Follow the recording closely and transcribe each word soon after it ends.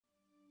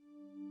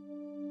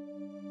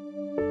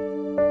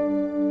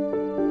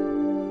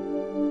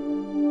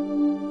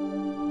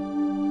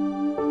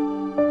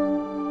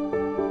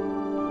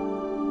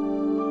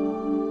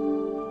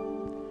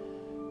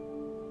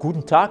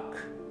Guten Tag,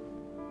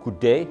 good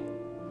day.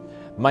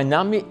 Mein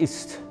Name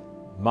ist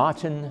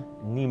Martin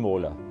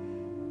Niemoller.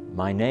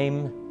 My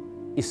name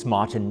is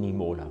Martin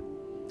Niemoller.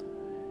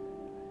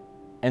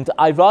 And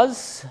I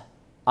was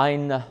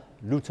ein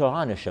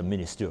lutheranischer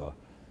Minister,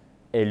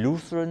 a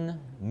Lutheran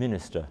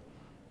minister.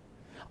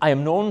 I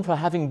am known for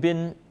having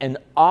been an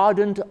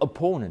ardent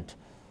opponent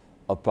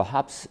of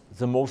perhaps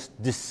the most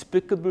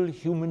despicable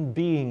human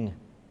being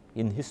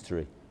in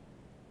history,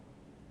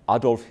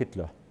 Adolf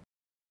Hitler.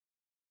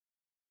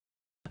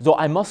 Though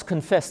I must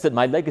confess that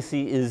my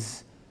legacy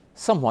is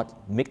somewhat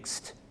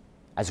mixed,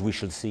 as we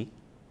shall see.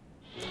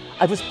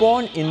 I was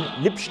born in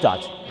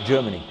Lippstadt,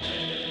 Germany,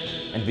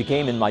 and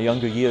became in my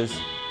younger years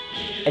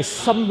a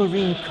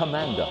submarine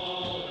commander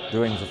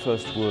during the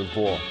First World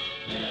War.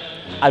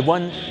 I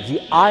won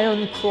the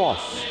Iron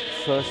Cross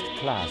First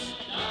Class,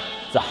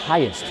 the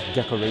highest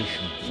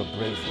decoration for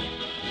bravery.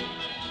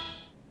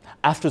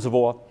 After the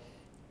war,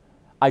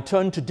 I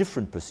turned to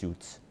different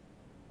pursuits.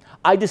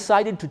 I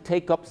decided to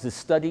take up the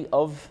study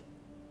of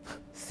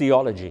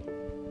theology,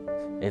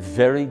 a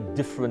very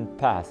different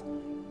path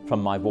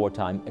from my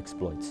wartime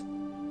exploits.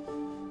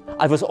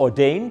 I was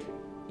ordained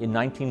in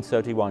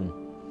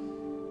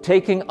 1931,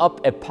 taking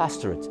up a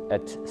pastorate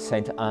at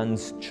St.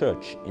 Anne's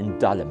Church in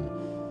Dahlem,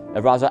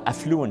 a rather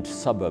affluent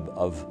suburb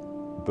of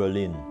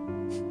Berlin.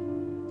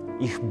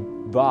 Ich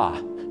war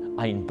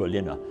ein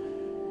Berliner.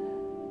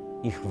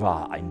 Ich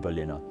war ein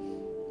Berliner.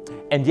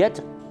 And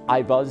yet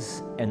I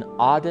was an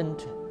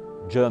ardent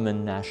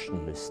German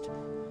nationalist.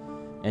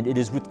 And it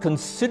is with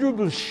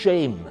considerable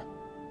shame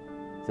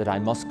that I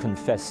must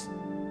confess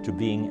to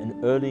being an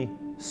early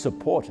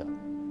supporter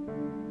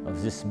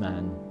of this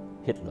man,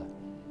 Hitler.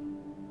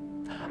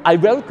 I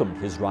welcomed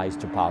his rise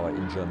to power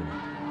in Germany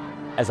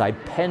as I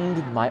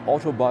penned my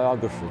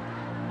autobiography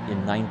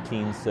in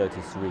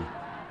 1933.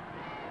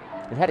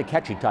 It had a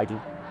catchy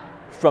title,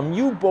 From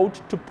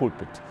U-Boat to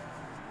Pulpit.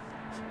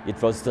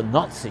 It was the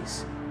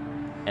Nazis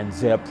and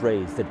their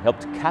praise that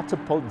helped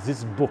catapult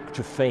this book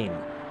to fame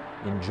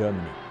in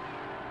Germany,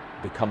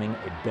 becoming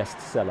a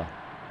bestseller.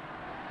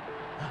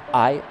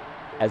 I,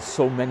 as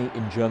so many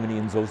in Germany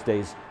in those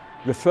days,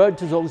 referred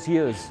to those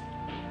years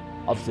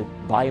of the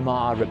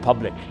Weimar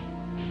Republic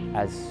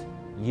as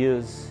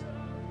years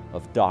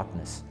of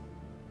darkness.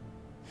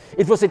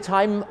 It was a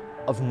time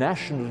of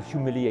national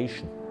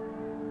humiliation,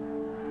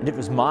 and it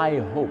was my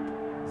hope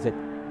that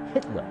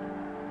Hitler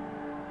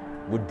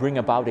would bring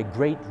about a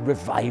great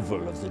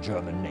revival of the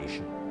German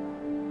nation.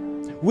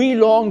 We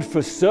longed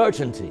for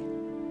certainty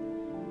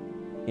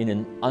in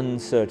an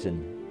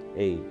uncertain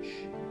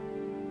age.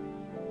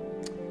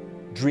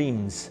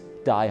 Dreams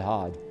die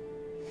hard.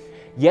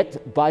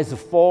 Yet by the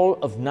fall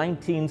of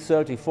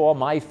 1934,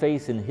 my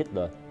faith in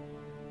Hitler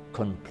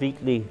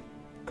completely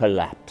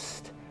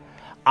collapsed.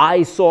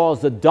 I saw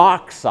the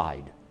dark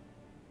side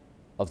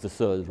of the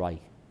Third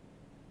Reich.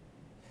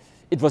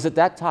 It was at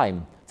that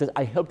time that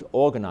I helped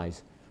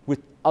organize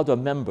with other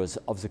members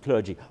of the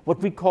clergy what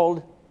we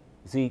called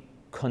the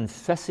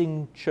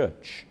Confessing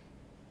Church,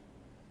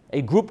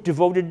 a group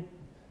devoted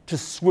to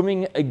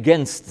swimming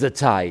against the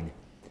tide.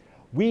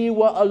 We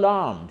were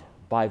alarmed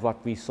by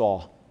what we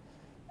saw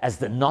as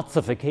the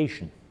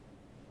Nazification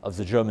of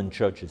the German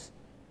churches,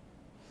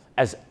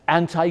 as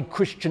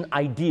anti-Christian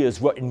ideas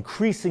were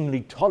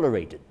increasingly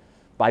tolerated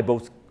by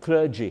both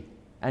clergy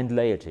and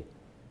laity.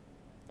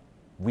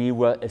 We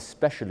were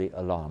especially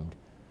alarmed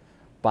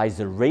by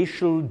the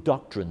racial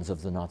doctrines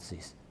of the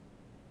Nazis,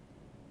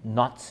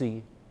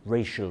 Nazi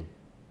racial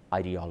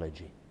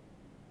ideology.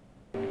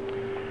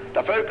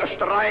 Der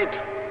Völkerstreit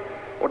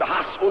oder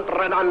Hass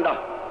untereinander,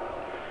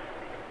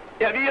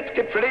 wird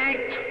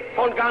gepflegt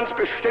von ganz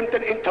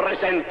bestimmten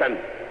Interessenten.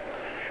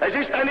 Es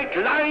ist eine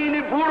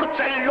kleine,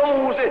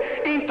 wurzellose,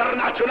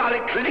 internationale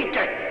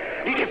Clique,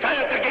 die die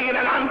Völker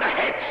gegeneinander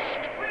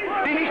hetzt,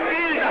 die nicht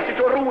will, dass sie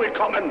zur Ruhe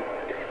kommen.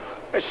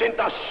 Es sind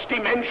das die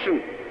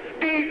Menschen,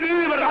 die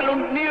überall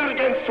und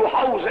nirgends zu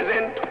Hause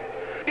sind,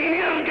 die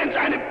nirgends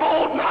einen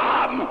Boden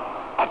haben,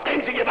 auf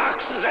den sie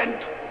gewachsen sind,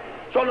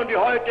 sondern die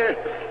heute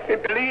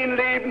in Berlin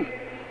leben,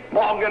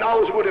 morgen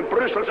genauso gut in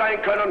Brüssel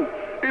sein können,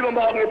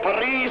 übermorgen in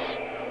Paris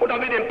oder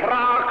mit in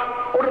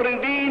Prag oder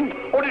in Wien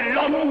oder in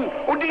London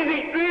und die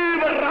sich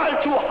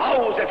überall zu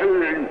Hause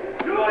fühlen.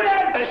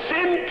 Es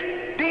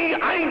sind die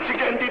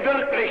einzigen, die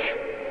wirklich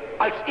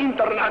als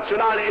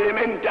internationale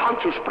Elemente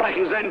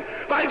anzusprechen sind,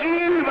 weil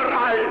sie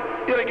überall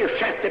ihre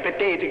Geschäfte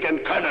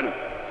betätigen können.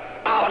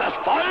 Aber das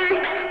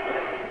Volk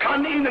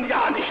kann ihnen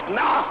ja nicht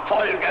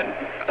nachfolgen.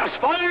 Das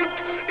Volk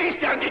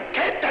ist ja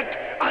gekettet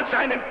an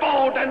seinen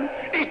Boden,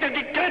 ist ja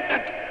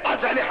gekettet an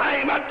seine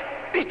Heimat,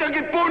 ist ja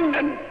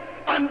gebunden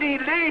an die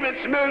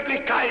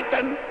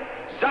Lebensmöglichkeiten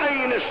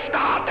seines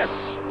Staates,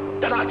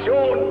 der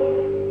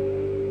Nation.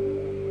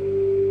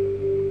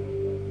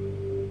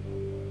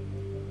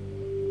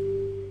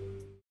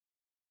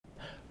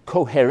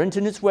 Coherent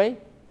in its way?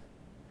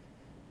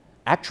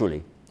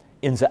 Actually,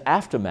 in the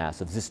aftermath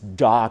of this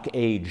dark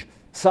age,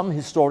 some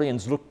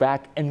historians look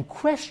back and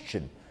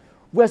question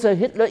whether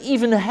Hitler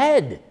even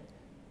had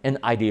an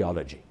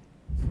ideology.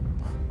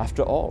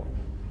 After all,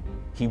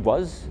 He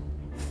was,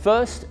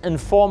 first and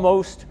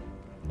foremost,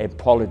 a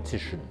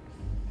politician.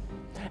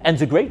 And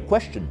the great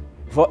question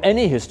for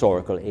any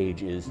historical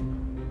age is,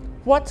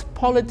 what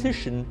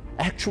politician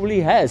actually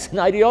has an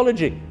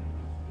ideology?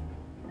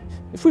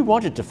 If we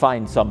wanted to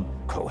find some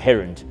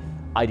coherent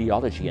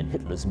ideology in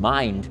Hitler's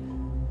mind,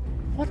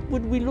 what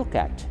would we look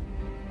at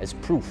as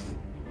proof?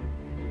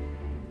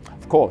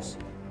 Of course,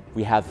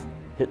 we have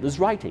Hitler's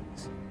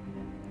writings,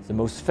 the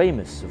most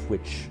famous of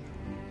which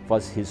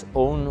was his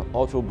own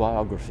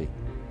autobiography,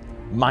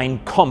 Mein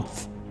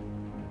Kampf,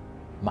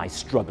 My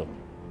Struggle.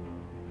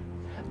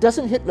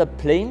 Doesn't Hitler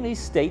plainly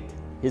state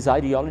his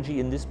ideology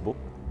in this book?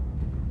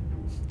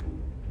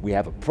 We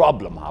have a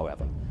problem,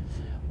 however.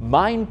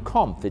 Mein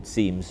Kampf, it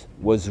seems,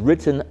 was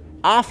written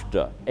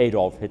after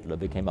Adolf Hitler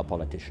became a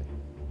politician.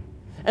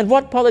 And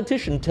what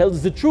politician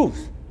tells the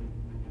truth,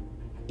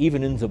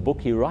 even in the book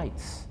he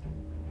writes?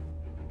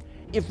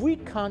 If we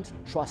can't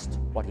trust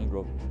what he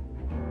wrote,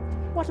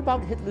 what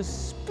about Hitler's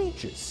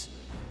speeches?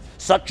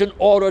 Such an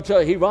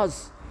orator he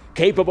was,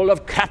 capable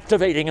of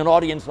captivating an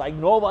audience like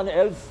no one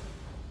else.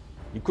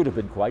 He could have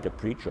been quite a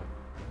preacher.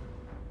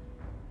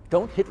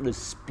 Don't Hitler's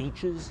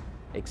speeches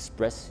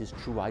express his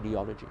true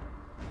ideology?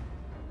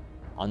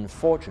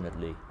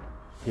 Unfortunately,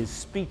 his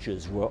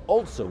speeches were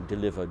also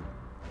delivered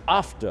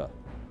after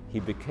he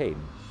became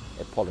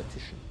a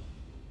politician.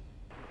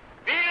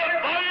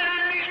 Wir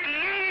wollen nicht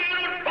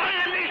lieben und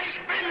wollen nicht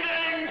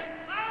schwindeln.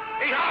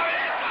 Ich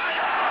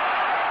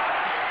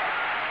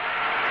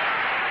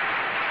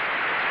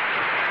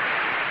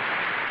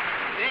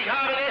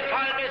habe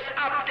deshalb es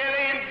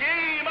abgelehnt,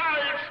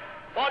 jemals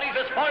vor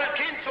dieses Volk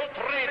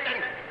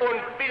hinzutreten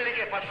und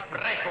billige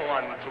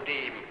Versprechungen zu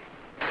geben.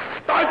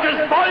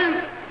 Deutsches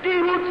Volk,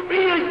 gib uns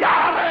 4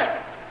 Jahre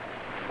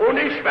und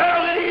ich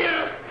schwöre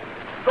dir,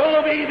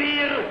 so wie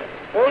wir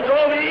und so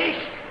wie ich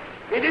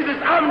in dieses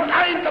Amt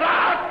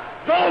eintrat,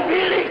 so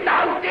will ich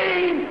dann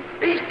gehen.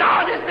 Ich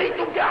tat es nicht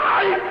um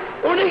Gehalt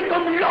und nicht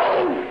um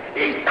Lohn,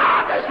 ich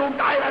tat es um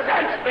deiner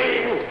selbst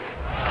wegen.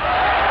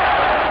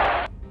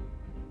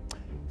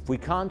 If we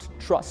can't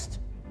trust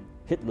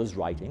Hitler's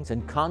writings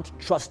and can't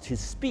trust his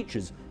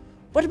speeches,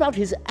 what about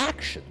his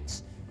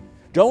actions?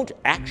 Don't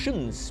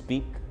actions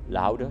speak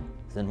louder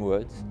than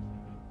words?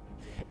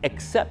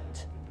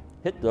 Except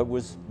Hitler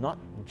was not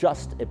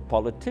just a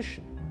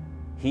politician,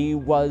 he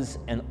was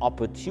an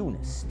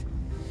opportunist.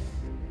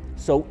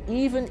 So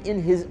even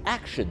in his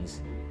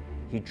actions,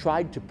 he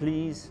tried to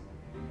please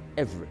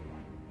everyone.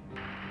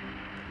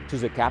 To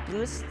the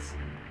capitalists,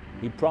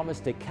 he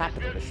promised a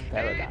capitalist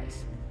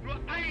paradise.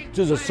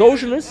 To the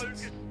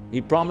socialists,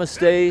 he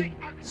promised a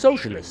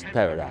socialist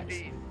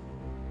paradise.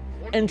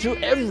 And to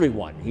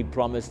everyone, he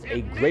promised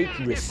a great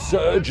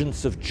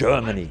resurgence of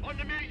Germany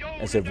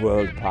as a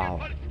world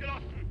power.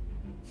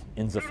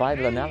 In the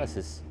final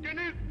analysis,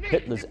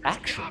 Hitler's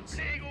actions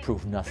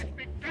prove nothing.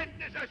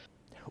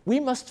 We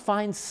must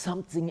find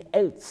something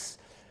else,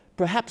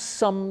 perhaps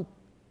some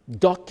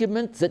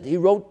document that he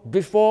wrote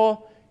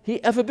before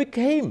he ever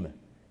became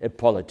a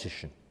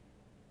politician.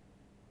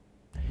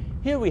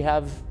 Here we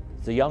have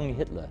the young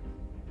Hitler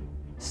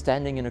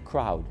standing in a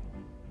crowd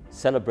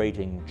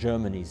celebrating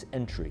Germany's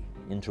entry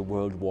into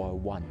World War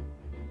I.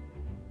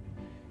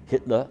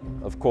 Hitler,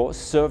 of course,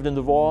 served in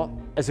the war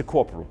as a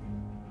corporal.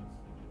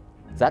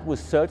 That was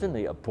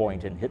certainly a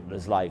point in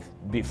Hitler's life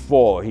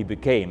before he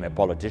became a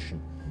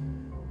politician.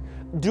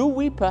 Do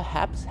we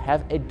perhaps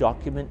have a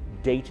document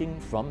dating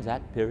from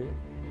that period?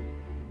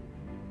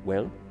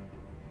 Well,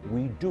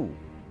 we do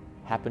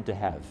happen to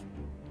have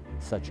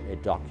such a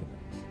document.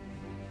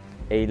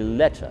 A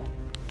letter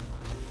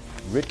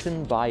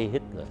written by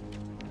Hitler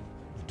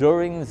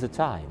during the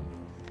time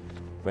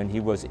when he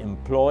was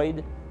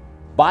employed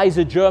by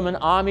the German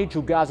army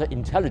to gather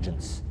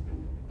intelligence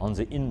on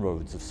the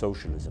inroads of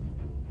socialism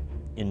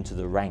into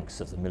the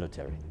ranks of the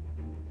military.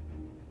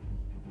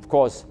 Of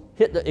course,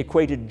 Hitler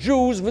equated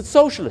Jews with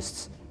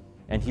socialists,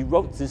 and he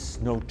wrote this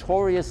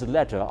notorious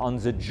letter on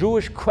the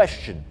Jewish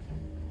question,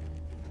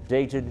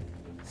 dated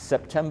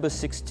September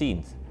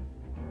 16th,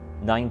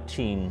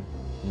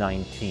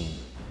 1919.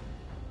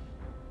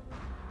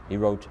 He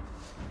wrote,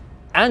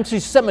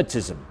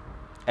 "Anti-Semitism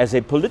as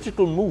a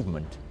political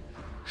movement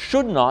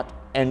should not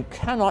and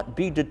cannot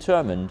be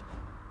determined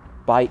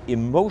by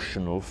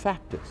emotional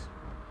factors."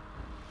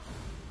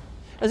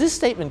 Now, this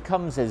statement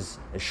comes as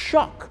a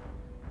shock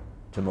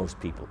to most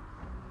people.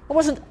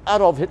 Wasn't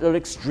Adolf Hitler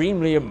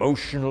extremely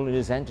emotional in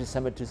his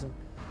anti-Semitism?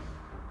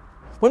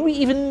 When we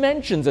even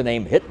mention the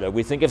name Hitler,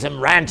 we think of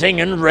him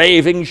ranting and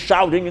raving,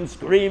 shouting and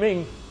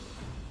screaming.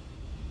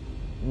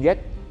 And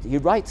yet, he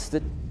writes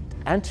that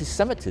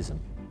anti-Semitism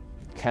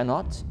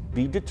cannot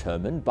be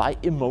determined by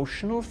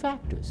emotional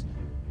factors.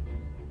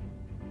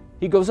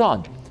 He goes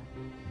on,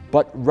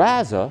 but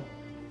rather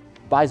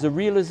by the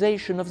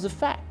realization of the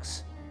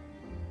facts.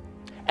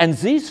 And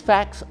these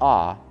facts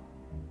are,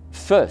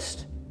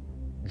 first,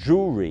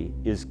 Jewry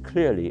is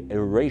clearly a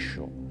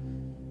racial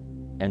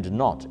and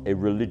not a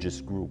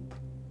religious group.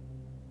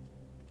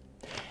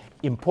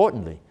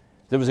 Importantly,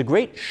 there was a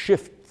great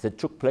shift that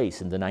took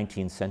place in the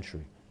 19th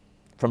century.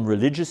 from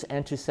religious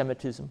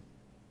anti-Semitism,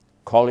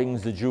 calling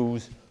the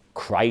Jews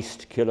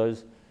Christ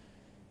killers,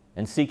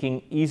 and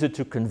seeking either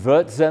to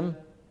convert them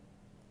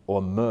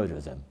or murder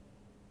them,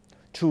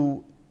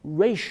 to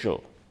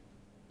racial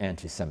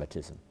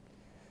anti-Semitism.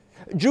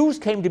 Jews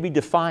came to be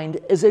defined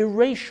as a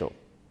racial,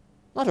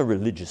 not a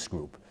religious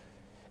group,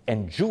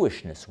 and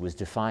Jewishness was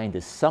defined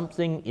as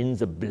something in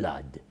the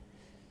blood.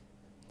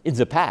 In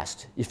the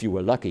past, if you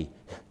were lucky,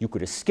 you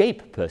could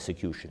escape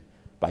persecution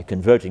by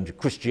converting to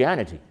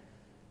Christianity.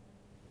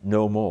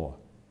 No more.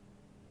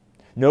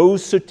 No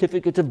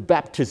certificate of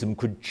baptism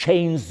could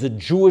change the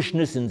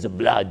Jewishness in the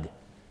blood.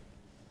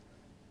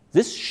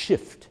 This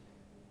shift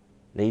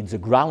laid the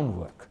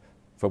groundwork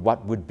for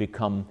what would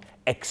become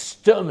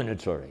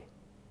exterminatory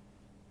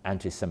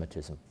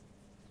anti-Semitism.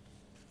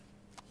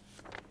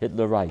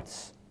 Hitler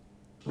writes,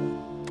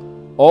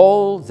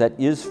 "All that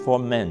is for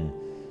men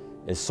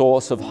a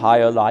source of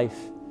higher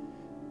life,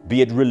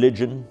 be it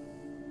religion,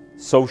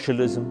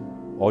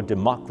 socialism, or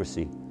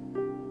democracy,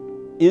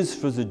 is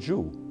for the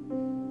Jew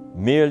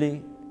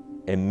merely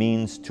a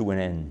means to an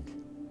end,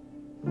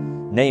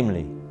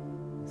 namely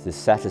the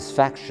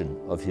satisfaction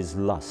of his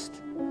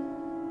lust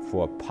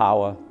for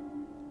power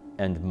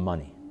and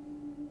money."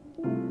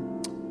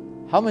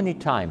 How many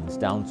times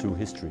down through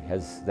history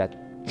has that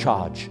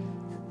charge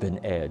been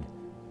aired?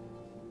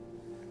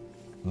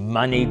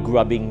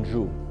 Money-grubbing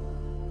Jew.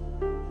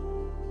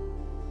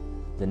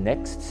 The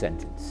next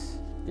sentence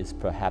is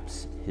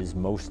perhaps his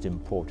most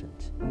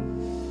important.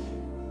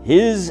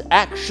 His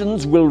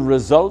actions will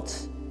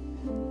result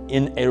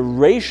in a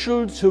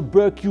racial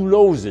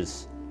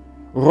tuberculosis,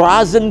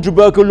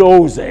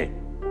 Rasentuberkulose,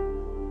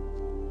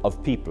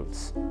 of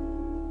peoples.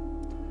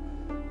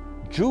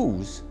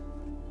 Jews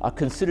are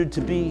considered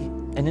to be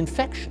an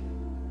infection,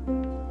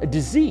 a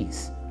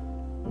disease.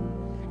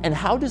 And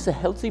how does a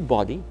healthy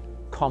body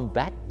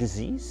combat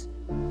disease?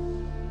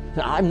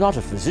 Now, I'm not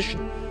a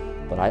physician,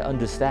 but I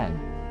understand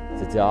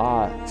that there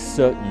are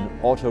certain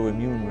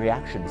autoimmune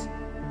reactions.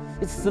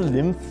 It's the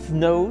lymph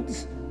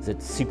nodes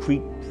that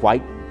secrete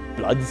white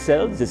blood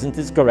cells, isn't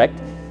this correct?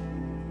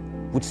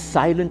 Which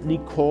silently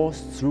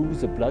course through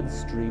the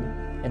bloodstream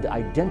and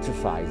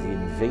identify the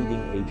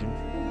invading agent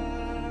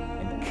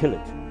and kill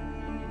it.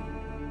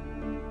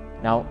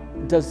 Now,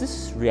 does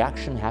this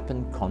reaction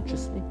happen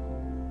consciously?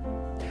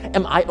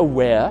 Am I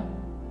aware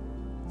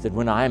that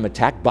when I am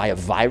attacked by a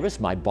virus,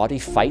 my body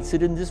fights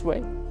it in this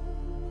way?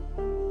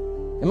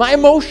 Am I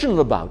emotional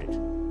about it?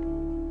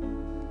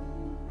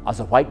 Are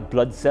the white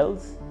blood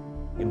cells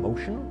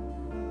emotional?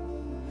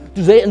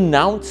 Do they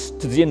announce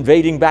to the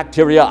invading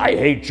bacteria, "I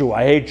hate you,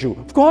 I hate you"?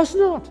 Of course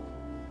not.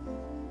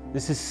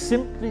 This is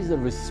simply the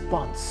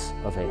response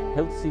of a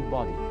healthy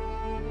body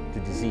to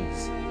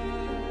disease.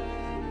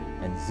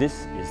 And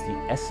this is the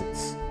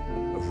essence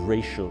of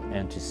racial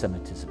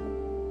anti-Semitism.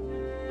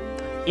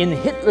 In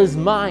Hitler's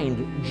mind,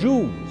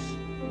 Jews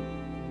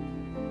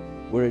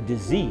were a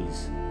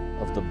disease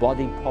of the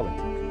body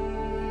politic.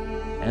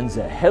 And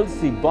the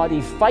healthy body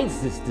fights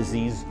this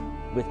disease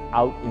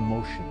without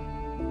emotion.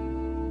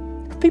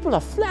 People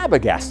are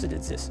flabbergasted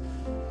at this.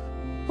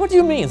 What do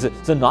you mean?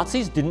 The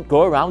Nazis didn't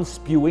go around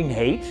spewing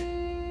hate?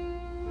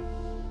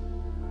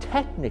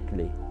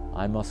 Technically,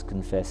 I must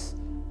confess,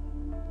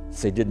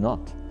 they did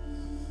not.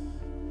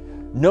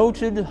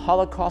 Noted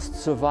Holocaust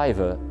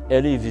survivor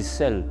Elie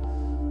Wiesel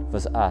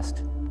was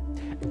asked,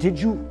 "Did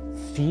you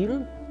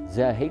feel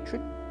their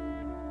hatred?"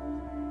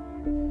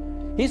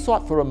 He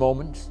thought for a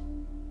moment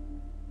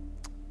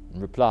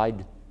and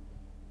replied,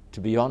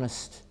 "To be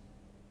honest,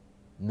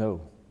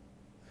 no.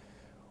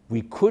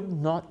 We could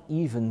not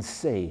even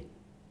say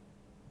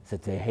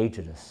that they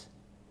hated us.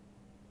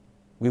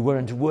 We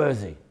weren't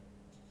worthy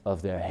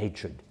of their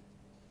hatred.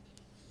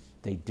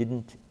 They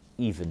didn't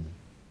even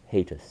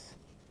hate us."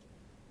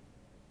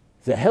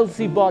 The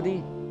healthy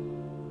body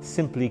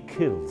simply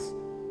kills,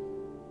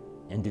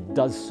 and it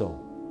does so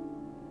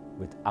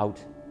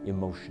without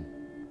emotion.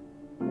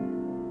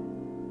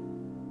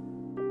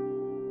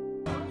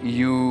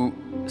 You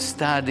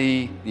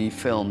study the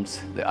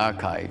films, the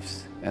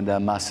archives, and there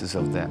are masses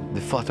of them,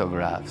 the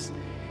photographs.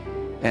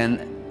 And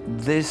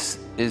this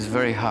is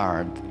very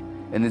hard.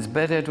 And it's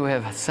better to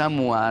have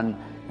someone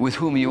with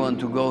whom you want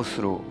to go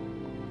through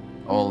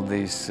all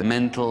this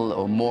mental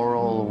or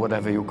moral,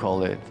 whatever you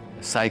call it,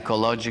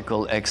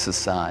 psychological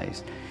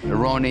exercise.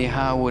 Ronnie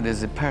Howard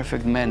is a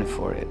perfect man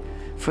for it.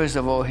 First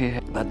of all,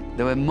 but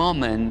there were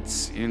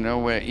moments,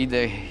 where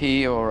either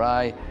he or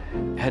I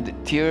had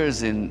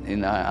tears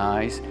in our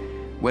eyes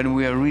when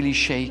we were really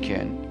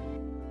shaken.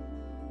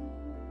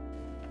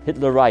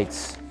 Hitler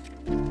writes,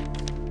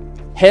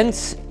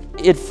 "Hence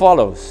it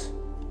follows,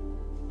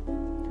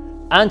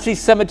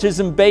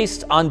 anti-Semitism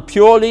based on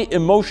purely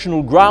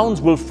emotional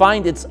grounds will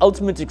find its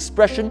ultimate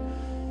expression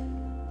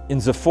in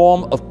the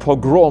form of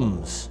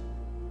pogroms,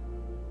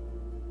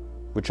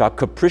 which are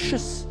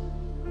capricious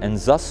and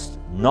thus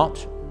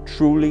not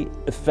truly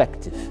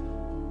effective."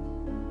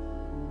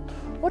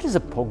 What is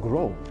a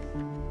pogrom?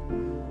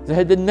 There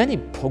had been many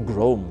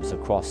pogroms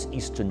across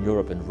Eastern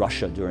Europe and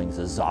Russia during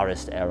the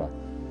Tsarist era.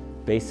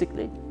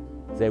 Basically,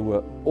 They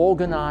were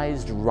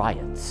organized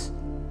riots,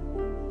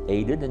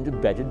 aided and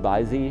abetted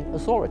by the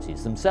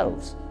authorities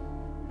themselves.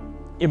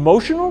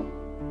 Emotional?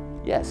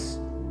 Yes.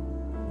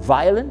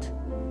 Violent?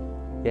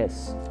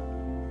 Yes.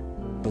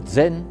 But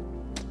then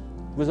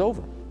it was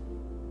over.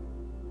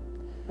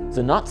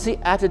 The Nazi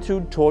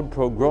attitude toward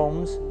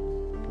pogroms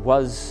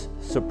was,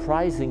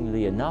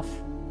 surprisingly enough,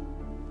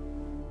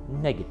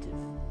 negative.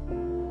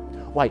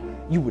 Why,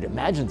 you would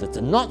imagine that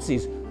the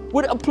Nazis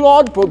would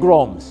applaud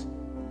pogroms.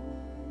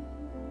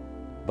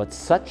 But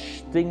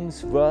such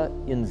things were,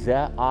 in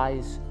their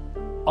eyes,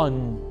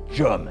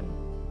 un-German.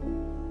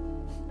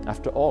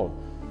 After all,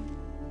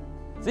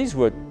 these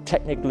were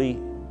technically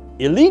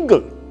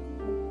illegal,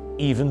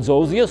 even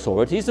though the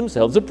authorities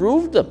themselves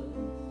approved them.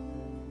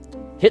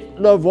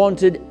 Hitler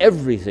wanted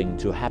everything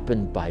to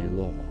happen by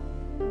law.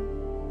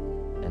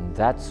 And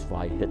that's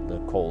why Hitler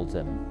called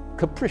them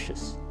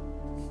capricious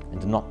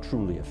and not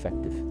truly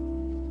effective.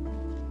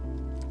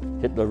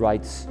 Hitler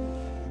writes,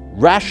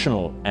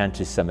 rational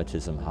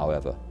anti-Semitism,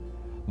 however,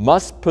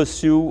 must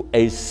pursue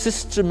a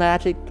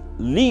systematic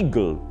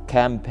legal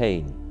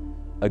campaign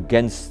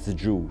against the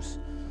Jews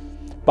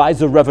by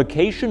the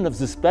revocation of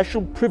the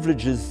special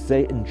privileges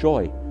they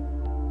enjoy,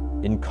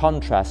 in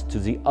contrast to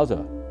the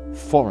other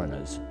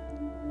foreigners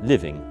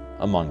living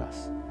among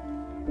us.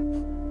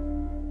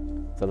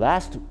 The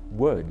last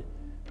word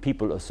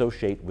people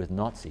associate with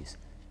Nazis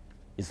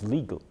is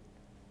legal.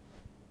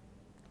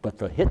 But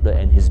for Hitler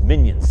and his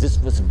minions, this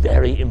was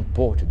very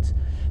important.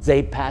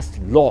 They passed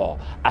law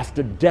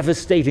after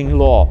devastating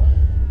law.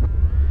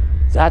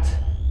 That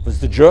was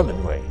the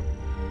German way.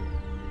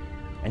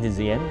 And in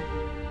the end,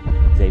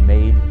 they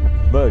made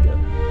murder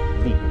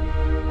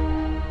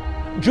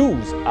legal.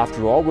 Jews,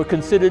 after all, were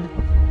considered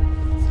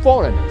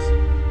foreigners.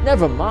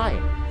 Never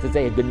mind that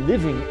they had been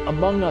living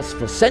among us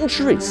for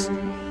centuries,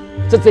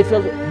 that they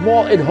felt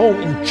more at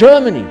home in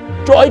Germany,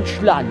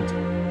 Deutschland,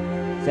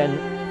 than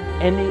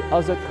any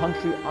other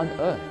country on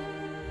earth.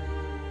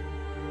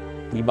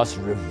 We must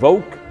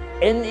revoke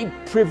any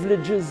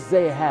privileges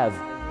they have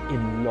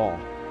in law.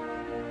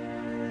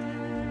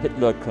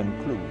 Hitler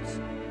concludes,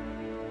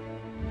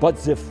 but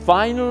the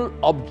final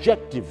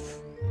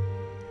objective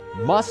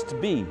must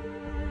be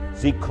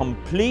the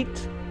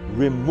complete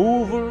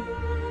removal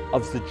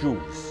of the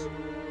Jews.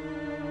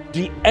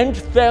 Die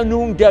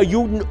Entfernung der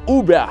Juden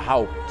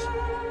überhaupt.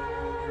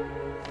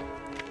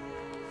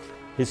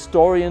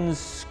 Historians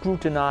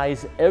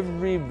scrutinize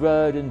every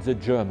word in the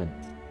German,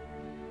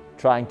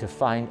 trying to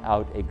find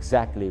out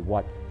exactly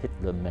what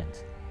Hitler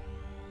meant.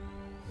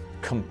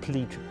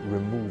 Complete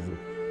removal.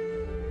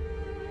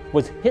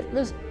 Was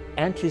Hitler's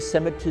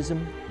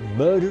anti-Semitism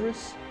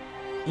murderous,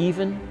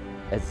 even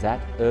at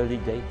that early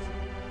date?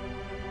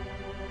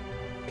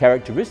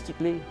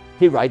 Characteristically,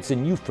 he writes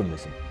in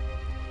euphemism.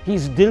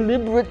 He's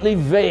deliberately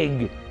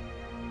vague,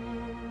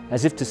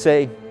 as if to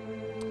say,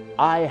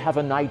 I have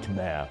a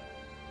nightmare.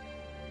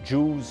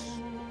 Jews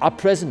are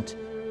present.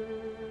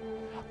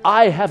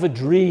 I have a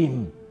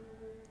dream.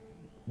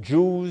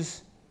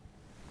 Jews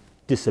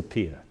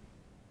disappear.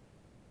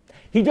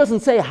 He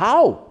doesn't say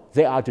how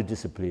they are to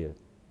disappear.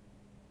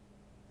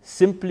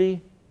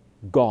 Simply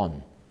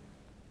gone.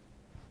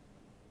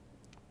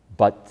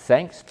 But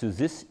thanks to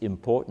this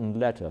important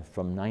letter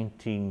from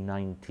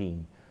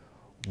 1919,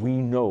 we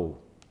know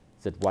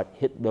that what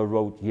Hitler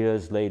wrote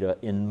years later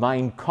in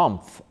Mein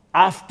Kampf,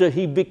 after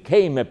he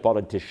became a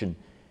politician,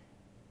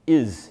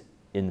 is,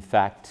 in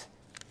fact,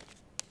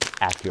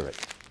 accurate.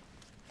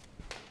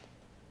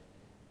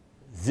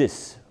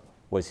 This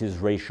was his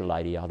racial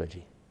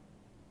ideology.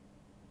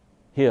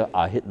 Here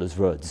are Hitler's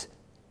words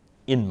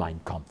in Mein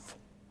Kampf.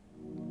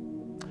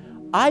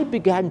 I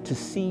began to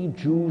see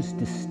Jews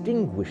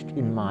distinguished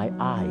in my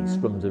eyes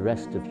from the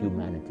rest of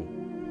humanity.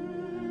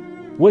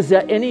 Was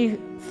there any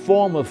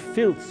form of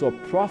filth or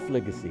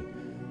profligacy,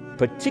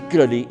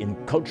 particularly in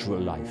cultural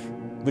life,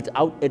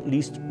 without at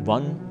least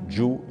one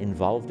Jew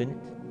involved in it?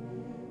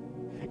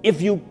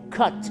 If you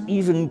cut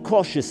even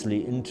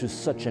cautiously into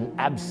such an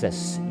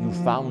abscess, you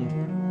found,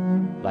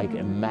 like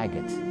a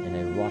maggot in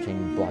a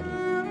rotting body,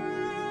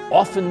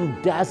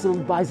 often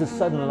dazzled by the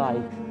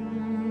sunlight,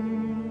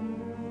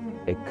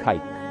 a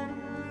kike.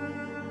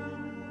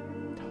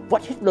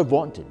 What Hitler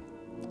wanted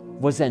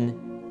was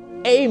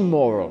an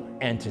amoral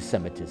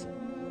anti-Semitism,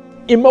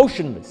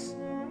 emotionless,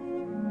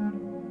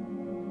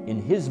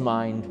 in his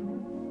mind,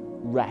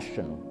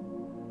 rational,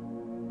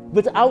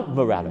 without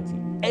morality,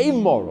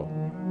 amoral.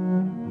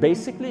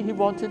 Basically, he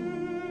wanted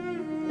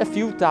a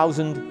few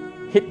thousand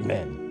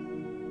hitmen.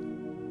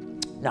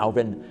 Now,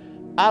 when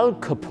Al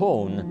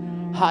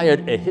Capone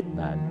hired a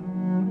hitman,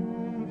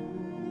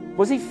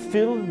 was he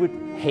filled with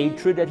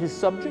hatred at his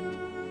subject?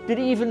 Did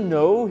he even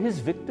know his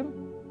victim?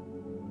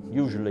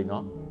 Usually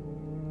not.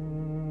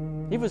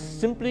 He was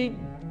simply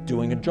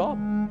doing a job.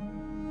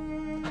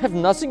 I have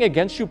nothing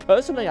against you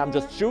personally, I'm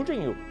just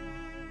shooting you.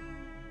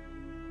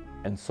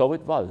 And so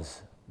it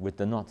was with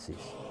the Nazis.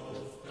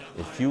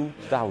 A few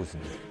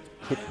thousand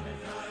hitmen,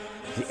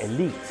 the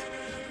elite,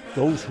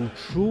 those who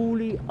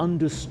truly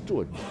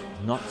understood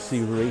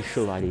Nazi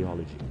racial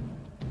ideology.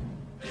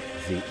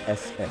 the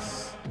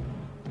SS.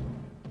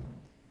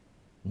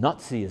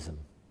 Nazism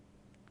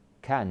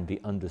can be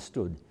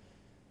understood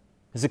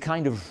as a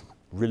kind of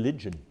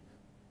religion.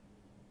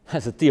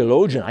 As a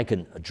theologian, I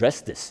can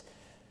address this.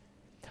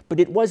 But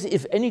it was,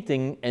 if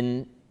anything,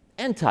 an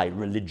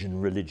anti-religion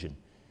religion.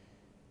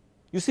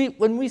 You see,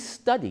 when we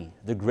study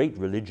the great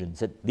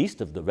religions, at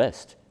least of the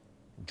rest,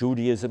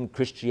 Judaism,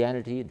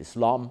 Christianity, and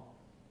Islam,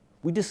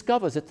 we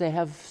discover that they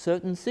have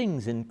certain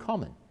things in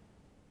common.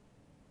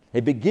 A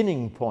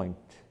beginning point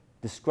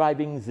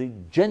describing the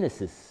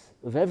genesis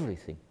of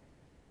everything.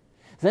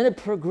 Then a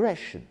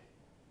progression,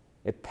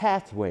 a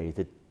pathway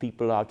that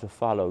people are to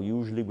follow,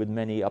 usually with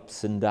many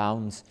ups and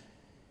downs.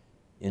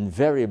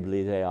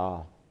 Invariably, they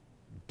are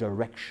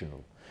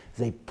directional.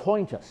 They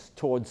point us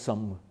towards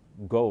some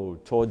goal,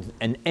 towards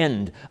an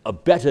end, a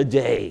better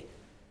day.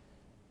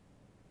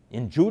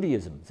 In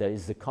Judaism, there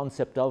is the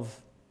concept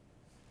of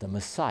the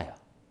Messiah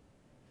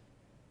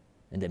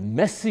and a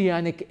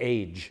messianic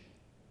age.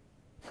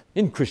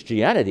 In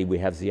Christianity, we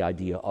have the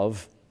idea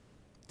of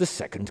the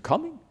second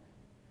coming.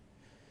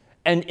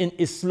 And in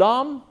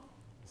Islam,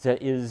 there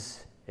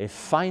is a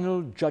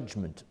final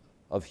judgment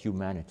of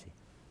humanity.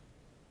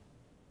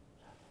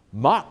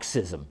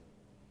 Marxism,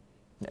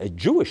 a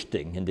Jewish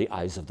thing in the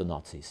eyes of the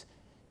Nazis,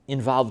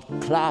 involved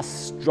class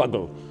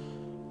struggle,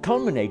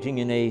 culminating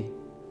in a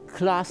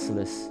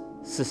classless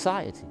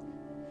society,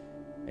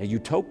 a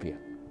utopia.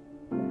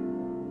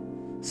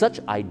 Such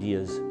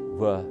ideas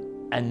were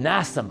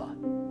anathema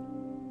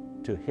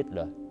to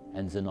Hitler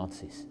and the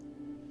Nazis.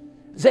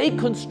 They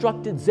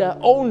constructed their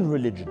own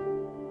religion.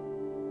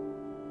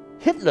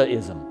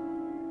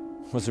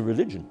 Hitlerism was a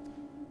religion.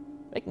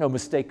 Make no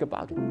mistake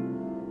about it.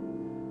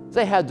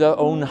 They had their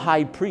own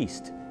high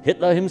priest,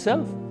 Hitler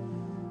himself.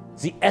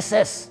 The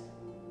SS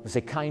was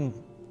a kind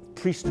of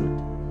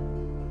priesthood.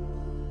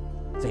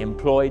 They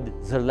employed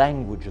the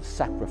language of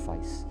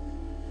sacrifice.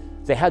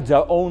 They had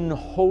their own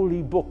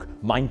holy book,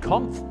 Mein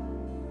Kampf,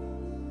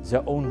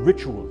 their own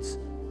rituals,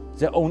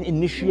 their own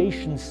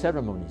initiation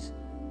ceremonies,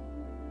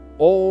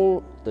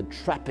 all the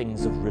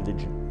trappings of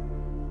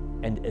religion,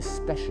 and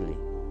especially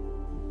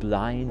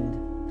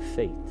blind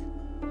faith.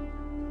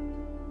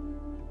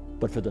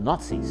 But for the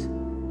Nazis,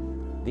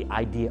 the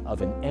idea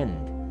of an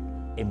end,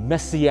 a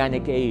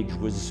messianic age,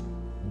 was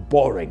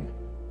boring,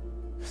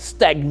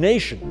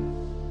 stagnation.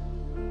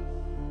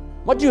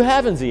 What do you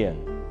have in the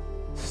end?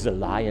 The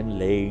lion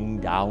laying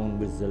down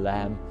with the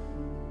lamb.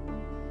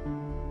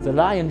 The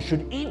lion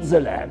should eat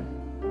the lamb.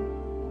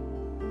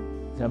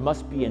 There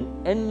must be an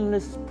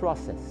endless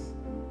process,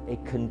 a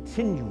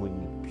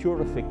continuing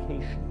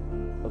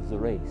purification of the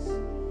race,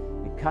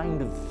 a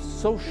kind of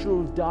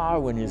social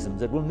Darwinism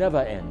that will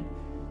never end.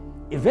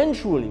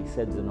 Eventually,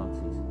 said the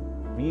Nazis,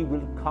 we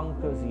will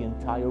conquer the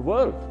entire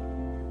world.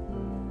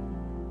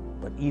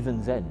 But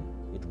even then,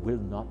 it will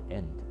not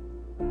end.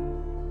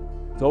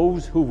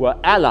 Those who were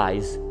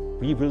allies,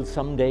 we will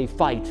someday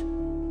fight.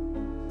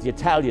 The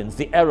Italians,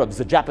 the Arabs,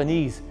 the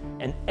Japanese,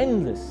 an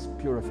endless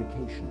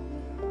purification.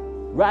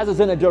 Rather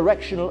than a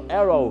directional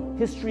arrow,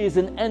 history is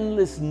an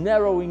endless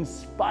narrowing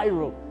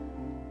spiral,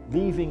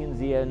 leaving in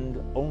the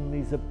end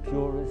only the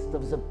purest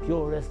of the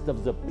purest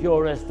of the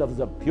purest of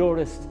the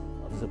purest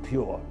of the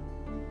pure.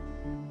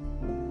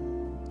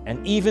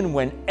 And even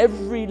when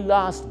every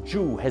last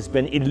Jew has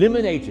been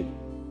eliminated,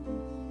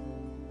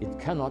 it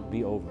cannot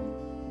be over.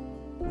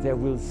 There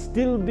will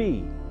still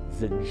be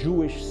the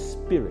Jewish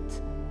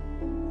spirit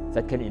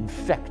that can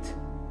infect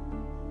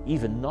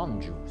even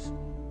non-Jews.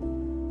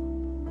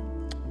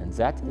 And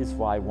that is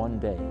why one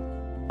day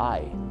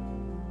I,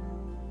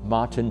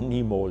 Martin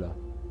Niemoller,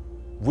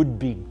 would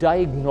be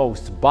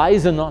diagnosed by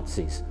the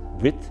Nazis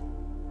with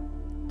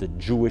the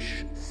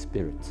Jewish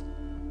spirit.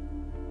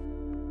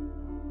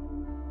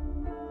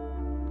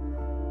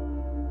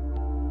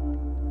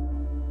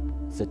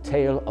 The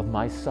tale of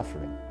my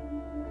suffering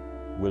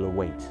will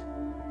await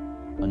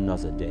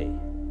another day.